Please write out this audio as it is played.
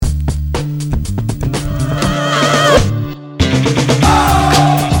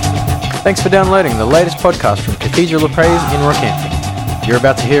Thanks for downloading the latest podcast from Cathedral of Praise in Rockhampton. You're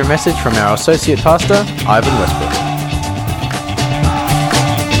about to hear a message from our Associate Pastor, Ivan Westbrook.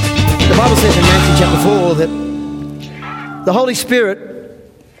 The Bible says in Matthew chapter 4 that the Holy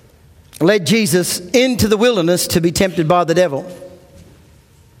Spirit led Jesus into the wilderness to be tempted by the devil.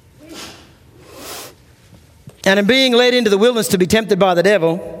 And in being led into the wilderness to be tempted by the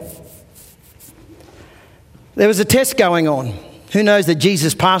devil, there was a test going on. Who knows that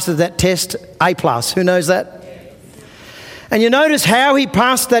Jesus passed that test A+? Who knows that? And you notice how he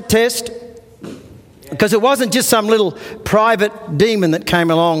passed that test? Because it wasn't just some little private demon that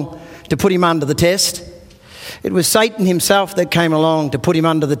came along to put him under the test. It was Satan himself that came along to put him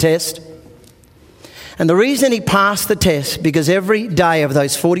under the test. And the reason he passed the test, because every day of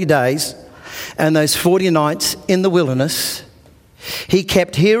those 40 days and those 40 nights in the wilderness, he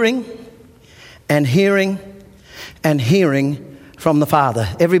kept hearing and hearing and hearing from the Father.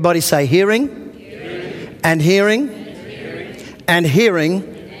 Everybody say hearing, and hearing, and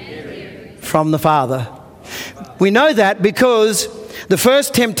hearing from the Father. We know that because the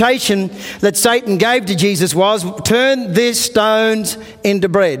first temptation that Satan gave to Jesus was, turn these stones into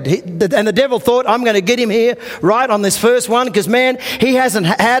bread. And the devil thought, I'm going to get him here right on this first one, because man, he hasn't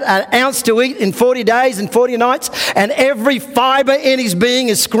had an ounce to eat in 40 days and 40 nights, and every fibre in his being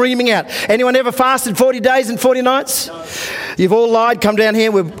is screaming out. Anyone ever fasted 40 days and 40 nights? No. You've all lied. Come down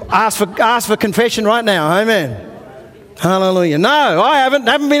here. We've asked for confession right now. Amen. Hallelujah. No, I haven't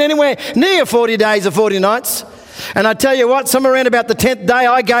been anywhere near 40 days or 40 nights. And I tell you what, somewhere around about the 10th day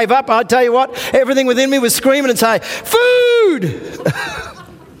I gave up. I tell you what, everything within me was screaming and saying, food!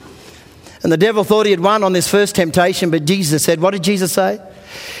 And the devil thought he had won on this first temptation, but Jesus said, what did Jesus say?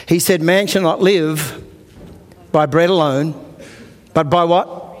 He said, man shall not live by bread alone, but by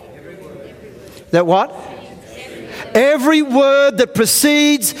what? That what? Every word that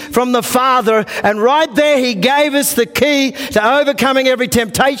proceeds from the Father. And right there he gave us the key to overcoming every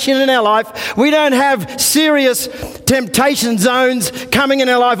temptation in our life. We don't have serious temptation zones coming in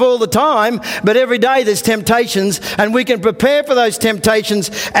our life all the time, but every day there's temptations, and we can prepare for those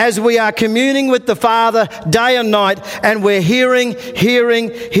temptations as we are communing with the Father day and night, and we're hearing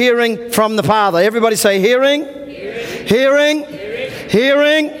from the Father. Everybody say hearing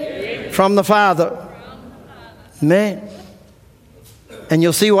from the Father. Man. And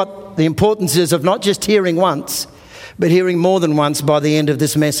you'll see what the importance is of not just hearing once, but hearing more than once by the end of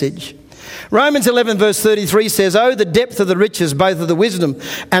this message. Romans 11 verse 33 says, oh, the depth of the riches, both of the wisdom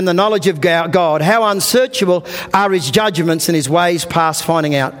and the knowledge of God. How unsearchable are his judgments and his ways past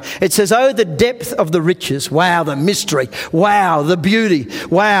finding out. It says, oh, the depth of the riches. Wow, the mystery. Wow, the beauty.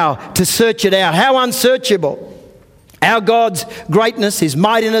 Wow, to search it out. How unsearchable. Our God's greatness, his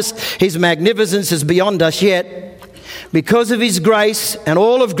mightiness, his magnificence is beyond us, yet because of his grace and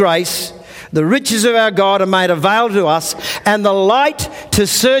all of grace, the riches of our God are made available to us, and the light to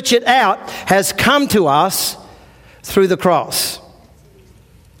search it out has come to us through the cross.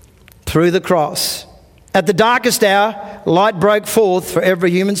 Through the cross. At the darkest hour, light broke forth for every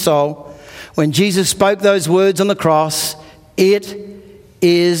human soul. When Jesus spoke those words on the cross, it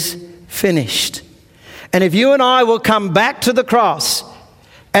is finished. And if you and I will come back to the cross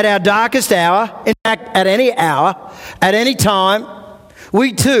at our darkest hour, in fact, at any hour, at any time,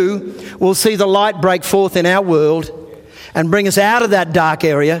 we too will see the light break forth in our world and bring us out of that dark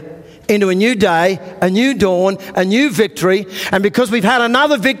area into a new day, a new dawn, a new victory. And because we've had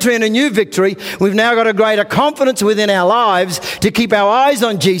another victory and a new victory, we've now got a greater confidence within our lives to keep our eyes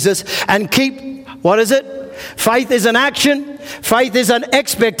on Jesus and keep, what is it? Faith is an action, faith is an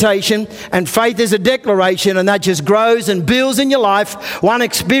expectation, and faith is a declaration, and that just grows and builds in your life, one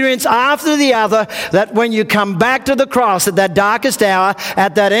experience after the other, that when you come back to the cross at that darkest hour,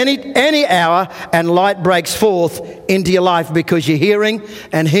 at that any hour, and light breaks forth into your life because you're hearing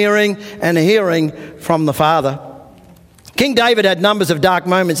and hearing and hearing from the Father. King David had numbers of dark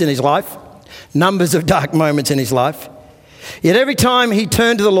moments in his life, yet every time he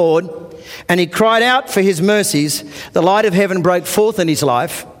turned to the Lord and he cried out for his mercies, the light of heaven broke forth in his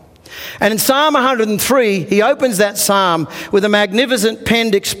life. And in Psalm 103, he opens that psalm with a magnificent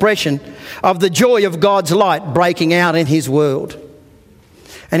penned expression of the joy of God's light breaking out in his world.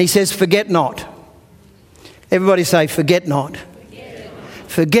 And he says, forget not. Everybody say, forget not.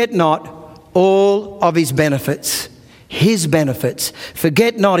 Forget not all of his benefits. His benefits.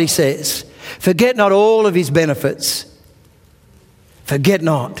 Forget not, he says. Forget not all of his benefits. Forget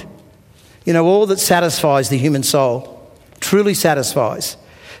not. You know, all that satisfies the human soul, truly satisfies,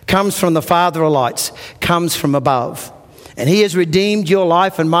 comes from the Father of lights, comes from above. And he has redeemed your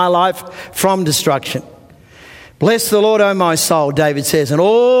life and my life from destruction. Bless the Lord, O my soul, David says, and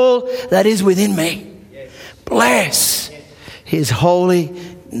all that is within me. Bless his holy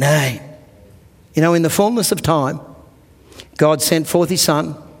name. You know, in the fullness of time, God sent forth his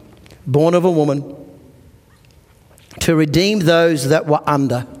Son, born of a woman, to redeem those that were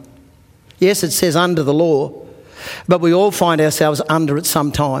under. Yes, it says under the law, but we all find ourselves under it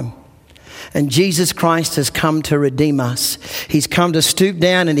sometime. And Jesus Christ has come to redeem us. He's come to stoop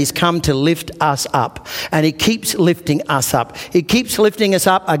down and he's come to lift us up. And he keeps lifting us up. He keeps lifting us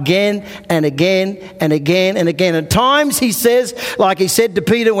up again and again and again and again. At times he says, like he said to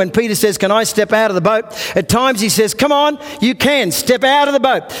Peter when Peter says, can I step out of the boat? At times he says, come on, you can. Step out of the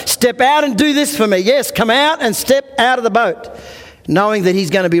boat. Step out and do this for me. Yes, come out and step out of the boat. Knowing that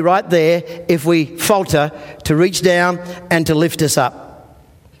he's going to be right there if we falter to reach down and to lift us up.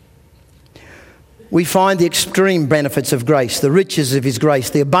 We find the extreme benefits of grace, the riches of his grace,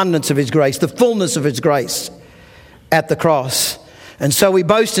 the abundance of his grace, the fullness of his grace at the cross. And so we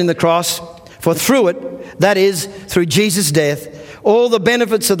boast in the cross, for through it, that is, through Jesus' death, all the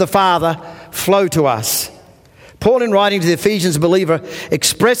benefits of the Father flow to us. Paul, in writing to the Ephesians believer,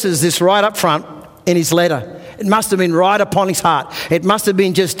 expresses this right up front in his letter. It must have been right upon his heart. It must have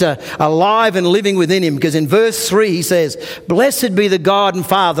been just alive and living within him, because in verse 3 he says, blessed be the God and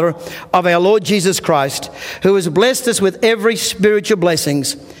Father of our Lord Jesus Christ, who has blessed us with every spiritual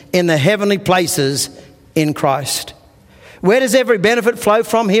blessings in the heavenly places in Christ. Where does every benefit flow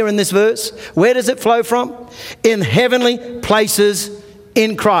from here in this verse? Where does it flow from? In heavenly places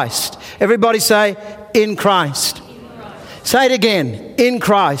in Christ. Everybody say, in Christ. Say it again, in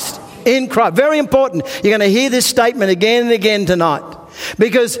Christ. In Christ. Very important. You're going to hear this statement again and again tonight.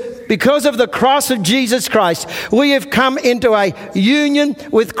 Because of the cross of Jesus Christ, we have come into a union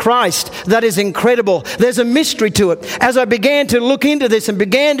with Christ that is incredible. There's a mystery to it. As I began to look into this and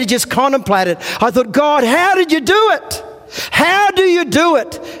began to just contemplate it, I thought, God, how did you do it? How do you do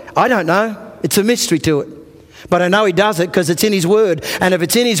it? I don't know. It's a mystery to it. But I know he does it because it's in his word. And if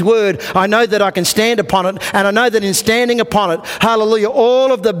it's in his word, I know that I can stand upon it. And I know that in standing upon it, hallelujah,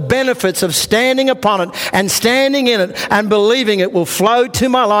 all of the benefits of standing upon it and standing in it and believing it will flow to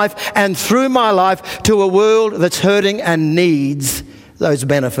my life and through my life to a world that's hurting and needs those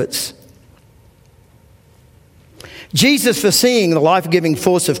benefits. Jesus, foreseeing the life-giving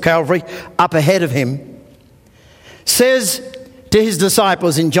force of Calvary up ahead of him, says to his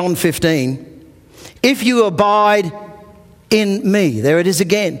disciples in John 15, if you abide in me, there it is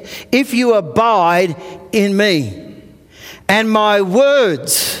again. If you abide in me and my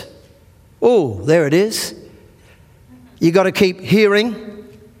words, oh, there it is. You got to keep hearing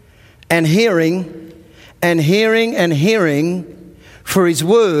and hearing and hearing and hearing for his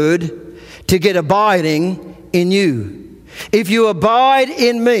word to get abiding in you. If you abide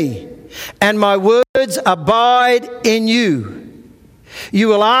in me and my words abide in you, you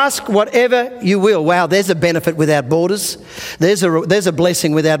will ask whatever you will. Wow, there's a benefit without borders. There's a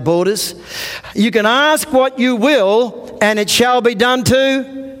blessing without borders. You can ask what you will, and it shall be done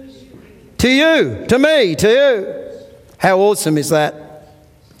to you, to me, to you. How awesome is that?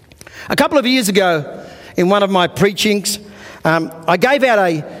 A couple of years ago, in one of my preachings, I gave out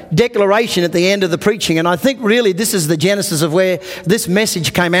a declaration at the end of the preaching, and I think really this is the genesis of where this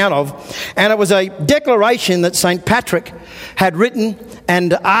message came out of. And it was a declaration that St. Patrick had written,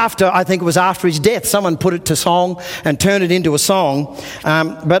 and I think it was after his death, someone put it to song and turned it into a song.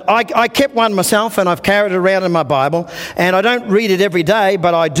 But I kept one myself, and I've carried it around in my Bible, and I don't read it every day,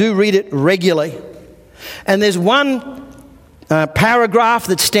 but I do read it regularly. And there's one paragraph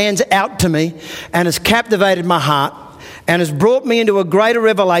that stands out to me and has captivated my heart and has brought me into a greater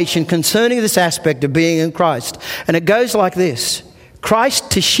revelation concerning this aspect of being in Christ. And it goes like this: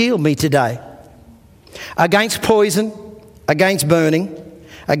 Christ to shield me today against poison, against burning,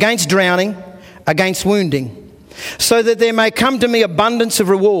 against drowning, against wounding, so that there may come to me abundance of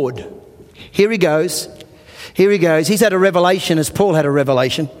reward. Here he goes. Here he goes. He's had a revelation as Paul had a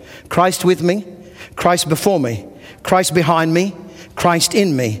revelation. Christ with me, Christ before me, Christ behind me, Christ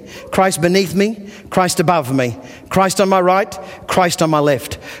in me, Christ beneath me, Christ above me, Christ on my right, Christ on my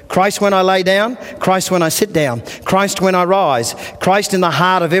left, Christ when I lay down, Christ when I sit down, Christ when I rise, Christ in the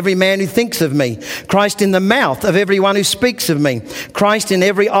heart of every man who thinks of me, Christ in the mouth of everyone who speaks of me, Christ in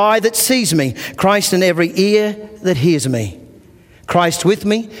every eye that sees me, Christ in every ear that hears me. Christ with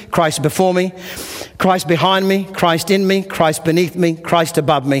me, Christ before me, Christ behind me, Christ in me, Christ beneath me, Christ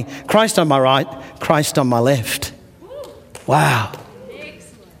above me, Christ on my right, Christ on my left. Wow.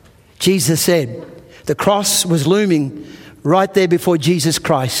 Jesus said the cross was looming right there before Jesus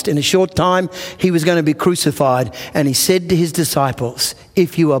Christ. In a short time, he was going to be crucified. And he said to his disciples,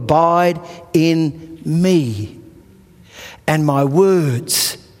 if you abide in me, and my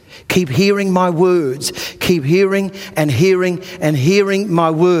words. Keep hearing my words. Keep hearing and hearing and hearing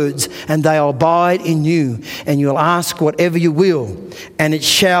my words, and they'll abide in you. And you'll ask whatever you will, and it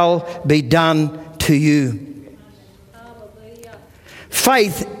shall be done to you.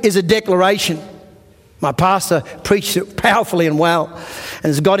 Faith is a declaration. My pastor preached it powerfully and well, and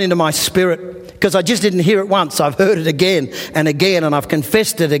it's got into my spirit because I just didn't hear it once. I've heard it again and again, and I've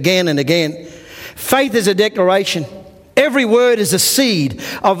confessed it again and again. Faith is a declaration. Every word is a seed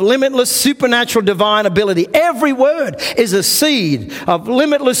of limitless supernatural divine ability. Every word is a seed of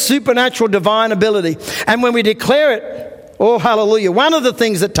limitless supernatural divine ability. And when we declare it, oh hallelujah, one of the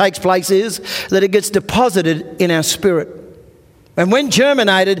things that takes place is that it gets deposited in our spirit. And when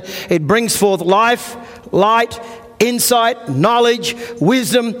germinated, it brings forth life, light, insight, knowledge,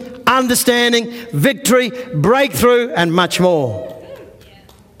 wisdom, understanding, victory, breakthrough, and much more.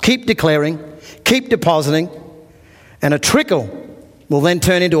 Keep declaring, keep depositing, and a trickle will then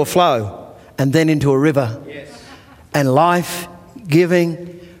turn into a flow and then into a river. Yes. And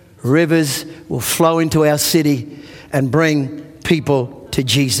life-giving rivers will flow into our city and bring people to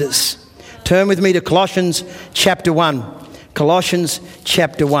Jesus. Turn with me to Colossians chapter 1. Colossians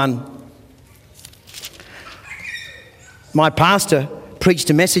chapter 1. My pastor preached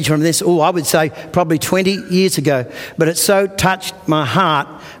a message from this, I would say probably 20 years ago, but it so touched my heart,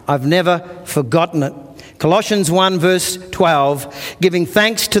 I've never forgotten it. Colossians 1 verse 12, giving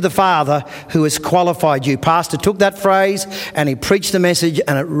thanks to the Father who has qualified you. Pastor took that phrase and he preached the message,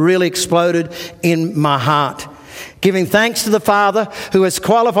 and it really exploded in my heart. Giving thanks to the Father who has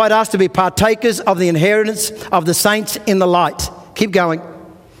qualified us to be partakers of the inheritance of the saints in the light. Keep going.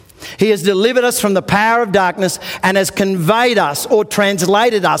 He has delivered us from the power of darkness and has conveyed us or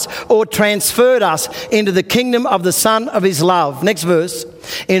translated us or transferred us into the kingdom of the Son of his love. Next verse.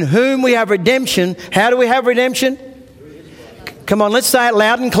 In whom we have redemption. How do we have redemption? Come on, let's say it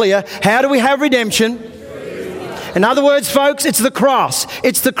loud and clear. How do we have redemption? In other words, folks, it's the cross.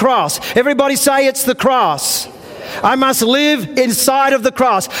 It's the cross. Everybody say it's the cross. I must live inside of the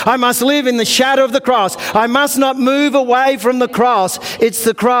cross. I must live in the shadow of the cross. I must not move away from the cross. It's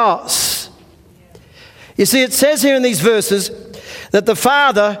the cross. You see, it says here in these verses that the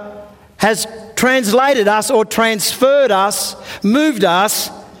Father has translated us or transferred us, moved us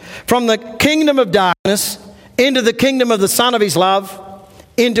from the kingdom of darkness into the kingdom of the Son of his love,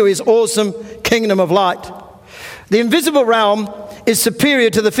 into his awesome kingdom of light. The invisible realm is superior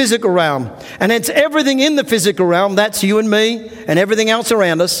to the physical realm, and hence everything in the physical realm, that's you and me and everything else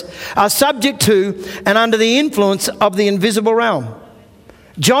around us, are subject to and under the influence of the invisible realm.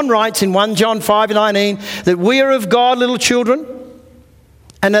 John writes in 1 John 5:19 that we are of God, little children,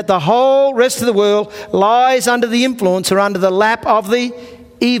 and that the whole rest of the world lies under the influence or under the lap of the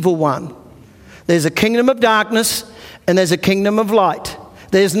evil one. There's a kingdom of darkness and there's a kingdom of light.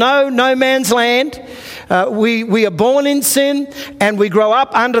 There's no man's land. We are born in sin and we grow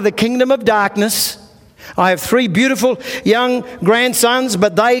up under the kingdom of darkness. I have 3 beautiful young grandsons,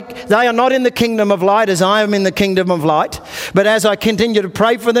 but they are not in the kingdom of light as I am in the kingdom of light. But as I continue to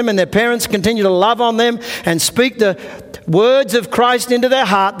pray for them and their parents continue to love on them and speak the words of Christ into their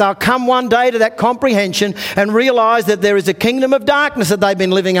heart, they'll come one day to that comprehension and realize that there is a kingdom of darkness that they've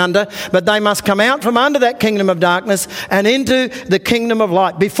been living under, but they must come out from under that kingdom of darkness and into the kingdom of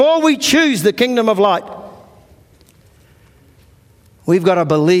light. Before we choose the kingdom of light, we've got to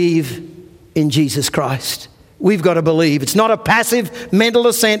believe in Jesus Christ. We've got to believe. It's not a passive mental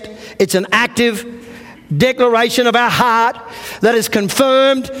assent. It's an active declaration of our heart that is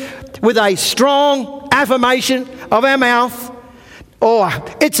confirmed with a strong affirmation of our mouth. Or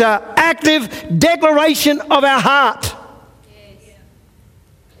it's an active declaration of our heart.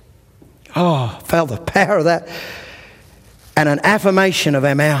 Oh, I felt the power of that. And an affirmation of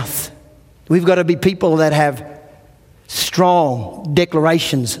our mouth. We've got to be people that have strong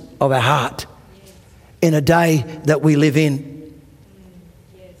declarations of our heart in a day that we live in.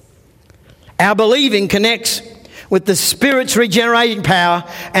 Our believing connects with the Spirit's regenerating power,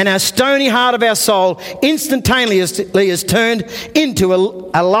 and our stony heart of our soul instantaneously is turned into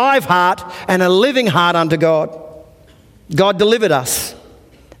a live heart and a living heart unto God. God delivered us,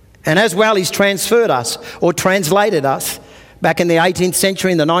 and as well He's transferred us or translated us Back in the 18th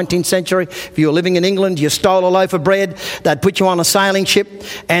century, in the 19th century, if you were living in England, you stole a loaf of bread, they'd put you on a sailing ship,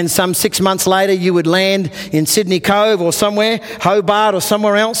 and some 6 months later you would land in Sydney Cove or somewhere, Hobart or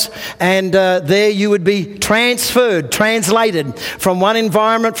somewhere else, and there you would be transferred, translated from one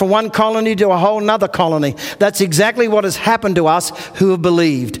environment, from one colony to a whole other colony. That's exactly what has happened to us who have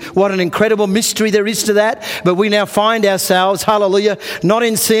believed. What an incredible mystery there is to that. But we now find ourselves, hallelujah, not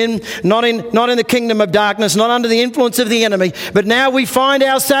in sin, not in the kingdom of darkness, not under the influence of the enemy, but now we find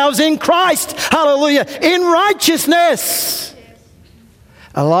ourselves in Christ, hallelujah, in righteousness,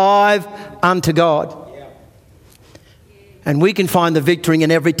 alive unto God. And we can find the victory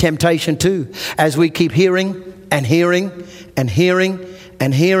in every temptation too, as we keep hearing and hearing and hearing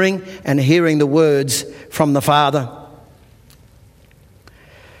and hearing and hearing the words from the Father.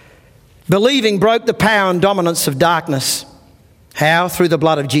 Believing broke the power and dominance of darkness. How? Through the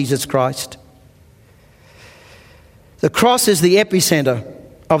blood of Jesus Christ. The cross is the epicenter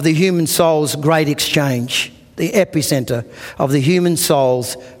of the human soul's great exchange. The epicenter of the human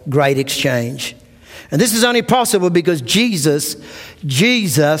soul's great exchange. And this is only possible because Jesus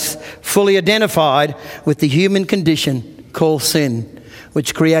fully identified with the human condition called sin,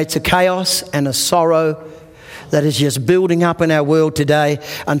 which creates a chaos and a sorrow that is just building up in our world today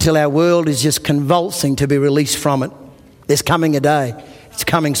until our world is just convulsing to be released from it. There's coming a day. It's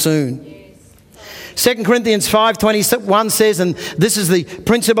coming soon. 2 Corinthians 5:21 says, and this is the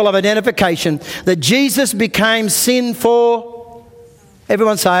principle of identification, that Jesus became sin for,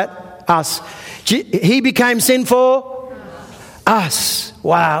 everyone say it, us. He became sin for us.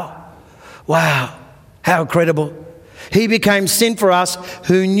 Wow. Wow. How incredible. He became sin for us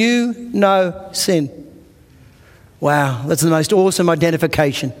who knew no sin. Wow. That's the most awesome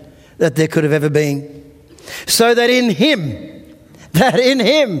identification that there could have ever been. So that in Him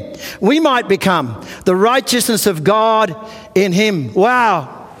we might become the righteousness of God in Him.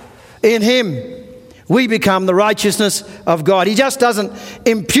 Wow. In Him we become the righteousness of God. He just doesn't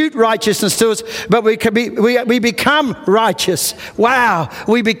impute righteousness to us, but we become righteous. Wow.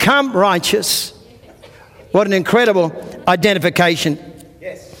 We become righteous. What an incredible identification.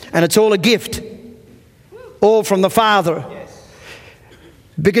 Yes. And it's all a gift. All from the Father. Yes.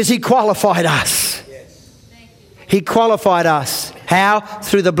 Because He qualified us. Yes. He qualified us. How?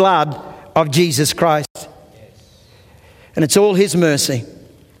 Through the blood of Jesus Christ. Yes. And it's all His mercy.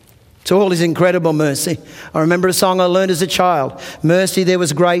 It's all His incredible mercy. I remember a song I learned as a child. Mercy, there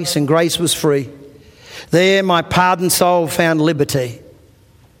was grace, and grace was free. There my pardoned soul found liberty.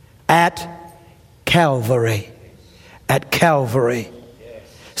 At Calvary. At Calvary. Yes.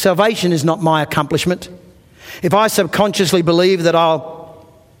 Salvation is not my accomplishment. If I subconsciously believe that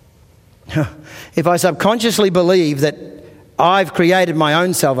I've created my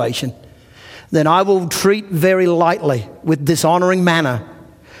own salvation, then I will treat very lightly, with dishonouring manner,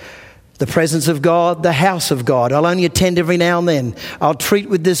 the presence of God, the house of God. I'll only attend every now and then. I'll treat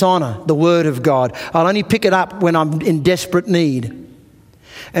with dishonour the Word of God. I'll only pick it up when I'm in desperate need.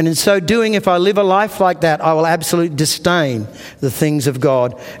 And in so doing, if I live a life like that, I will absolutely disdain the things of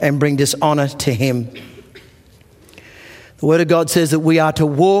God and bring dishonour to Him. The Word of God says that we are to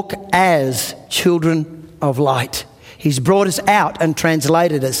walk as children of light. He's brought us out and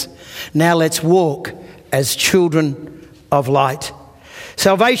translated us. Now let's walk as children of light.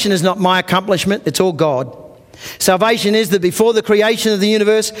 Salvation is not my accomplishment, it's all God. Salvation is that before the creation of the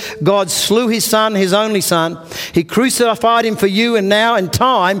universe, God slew His Son, His only Son. He crucified Him for you, and now in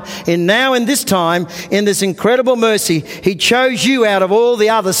this time, in this incredible mercy, He chose you out of all the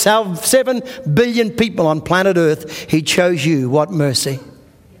other 7 billion people on planet Earth. He chose you. What mercy.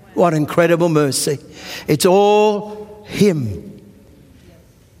 What incredible mercy. It's all Him.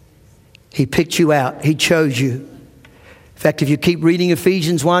 He picked you out. He chose you. In fact, if you keep reading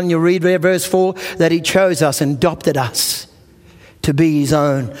Ephesians 1, you read there verse 4, that He chose us and adopted us to be His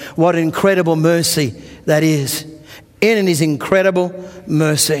own. What incredible mercy that is. In His incredible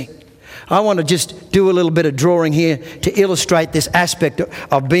mercy. I want to just do a little bit of drawing here to illustrate this aspect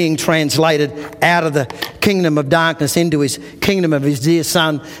of being translated out of the kingdom of darkness into His kingdom of His dear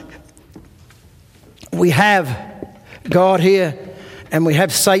Son. We have God here and we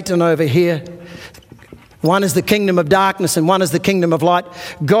have Satan over here. One is the kingdom of darkness and one is the kingdom of light.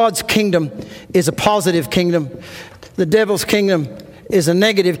 God's kingdom is a positive kingdom. The devil's kingdom is a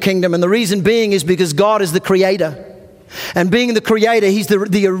negative kingdom. And the reason being is because God is the creator. And being the creator, He's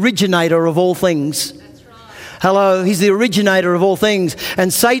the originator of all things. That's right. Hello, He's the originator of all things.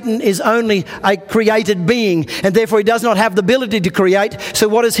 And Satan is only a created being. And therefore he does not have the ability to create. So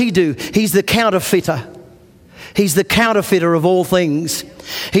what does he do? He's the counterfeiter. He's the counterfeiter of all things.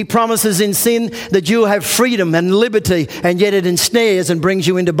 He promises in sin that you'll have freedom and liberty, and yet it ensnares and brings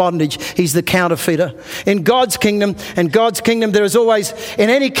you into bondage. He's the counterfeiter. In God's kingdom, there is always, in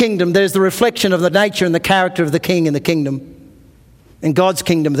any kingdom, there's the reflection of the nature and the character of the king in the kingdom. In God's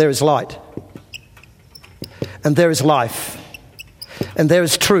kingdom, there is light, and there is life, and there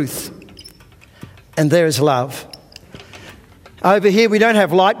is truth, and there is love. Over here, we don't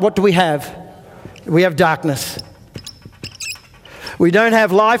have light. What do we have? We have darkness. We don't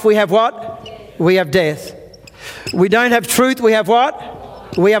have life. We have what? We have death. We don't have truth. We have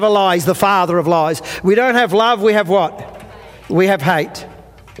what? We have a lie. He's the father of lies. We don't have love. We have what? We have hate.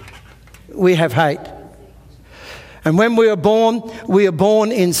 We have hate. And when we are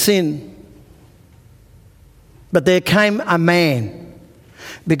born in sin. But there came a man.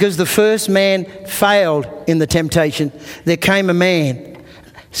 Because the first man failed in the temptation, there came a man.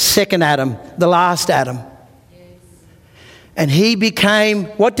 Second Adam, the last Adam. Yes. And he became,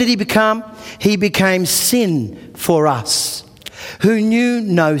 what did he become? He became sin for us, who knew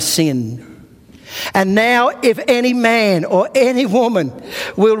no sin. And now if any man or any woman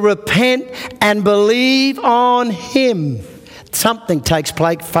will repent and believe on him, something takes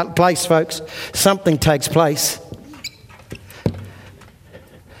place, folks. Something takes place.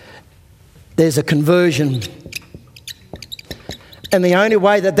 There's a conversion. And the only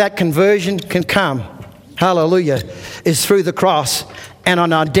way that conversion can come, hallelujah, is through the cross and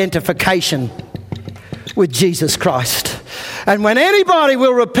an identification with Jesus Christ. And when anybody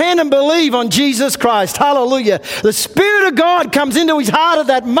will repent and believe on Jesus Christ, hallelujah, the Spirit of God comes into his heart at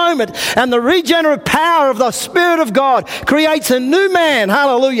that moment, and the regenerative power of the Spirit of God creates a new man,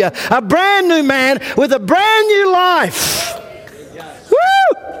 hallelujah, a brand new man with a brand new life.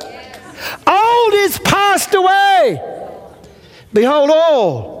 Woo! Old is passed away. Behold,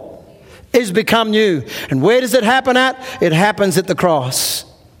 all is become new. And where does it happen at? It happens at the cross.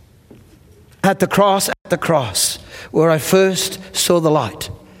 At the cross, where I first saw the light.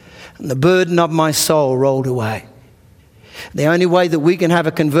 And the burden of my soul rolled away. The only way that we can have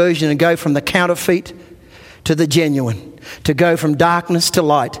a conversion and go from the counterfeit to the genuine, to go from darkness to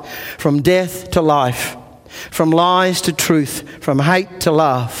light, from death to life, from lies to truth, from hate to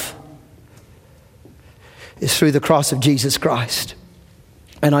love, is through the cross of Jesus Christ.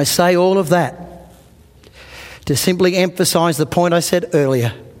 And I say all of that to simply emphasize the point I said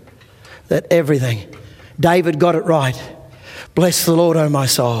earlier, that everything, David got it right. Bless the Lord, O my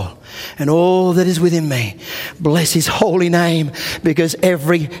soul, and all that is within me. Bless his holy name, because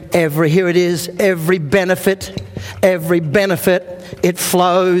every, here it is, every benefit, it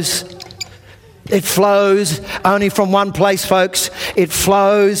flows. It flows only from one place, folks. It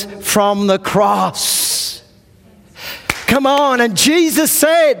flows from the cross. Come on, and Jesus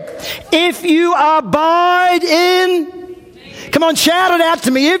said, if you abide in, come on, shout it out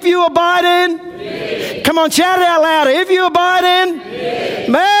to me. If you abide in, me. Come on, shout it out louder. If you abide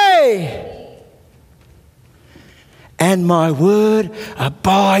in, me. And my word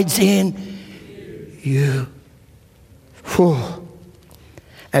abides in you. Whew.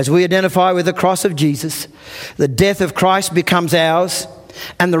 As we identify with the cross of Jesus, the death of Christ becomes ours,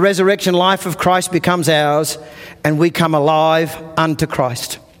 and the resurrection life of Christ becomes ours, and we come alive unto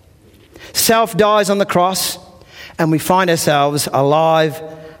Christ. Self dies on the cross, and we find ourselves alive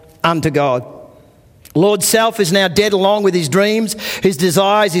unto God. Lord Self is now dead along with his dreams, his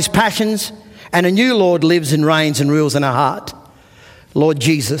desires, his passions, and a new Lord lives and reigns and rules in our heart. Lord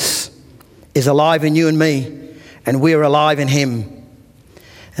Jesus is alive in you and me, and we are alive in him.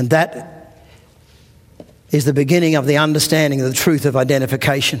 And that is the beginning of the understanding of the truth of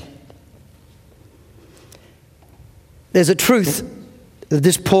identification. There's a truth that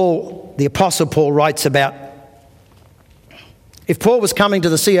the Apostle Paul writes about. If Paul was coming to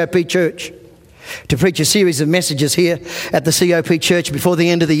the COP church to preach a series of messages here at the COP church before the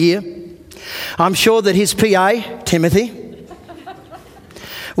end of the year, I'm sure that his PA, Timothy,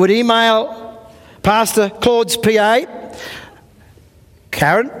 would email Pastor Claude's PA,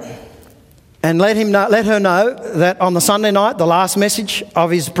 Karen, and let her know that on the Sunday night, the last message of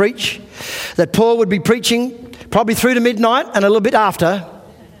his preach, that Paul would be preaching probably through to midnight and a little bit after.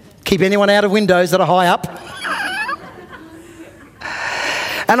 Keep anyone out of windows that are high up.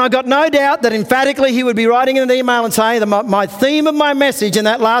 And I got no doubt that emphatically he would be writing in an email and saying that my theme of my message in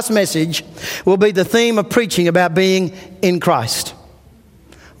that last message will be the theme of preaching about being in Christ.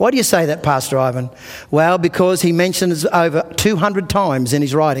 Why do you say that, Pastor Ivan? Well, because he mentions over 200 times in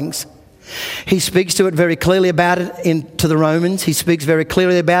his writings He speaks to it very clearly about it to the Romans. He speaks very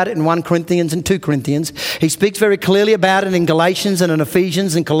clearly about it in 1 Corinthians and 2 Corinthians. He speaks very clearly about it in Galatians and in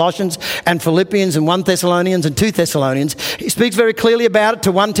Ephesians and Colossians and Philippians and 1 Thessalonians and 2 Thessalonians. He speaks very clearly about it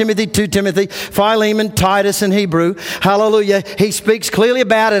to 1 Timothy, 2 Timothy, Philemon, Titus and Hebrew. Hallelujah. He speaks clearly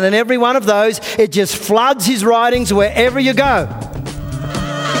about it, and every one of those, it just floods his writings wherever you go.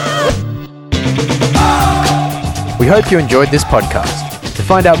 We hope you enjoyed this podcast. To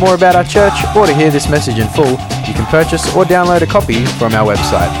find out more about our church or to hear this message in full, you can purchase or download a copy from our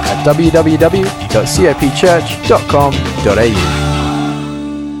website at www.copchurch.com.au.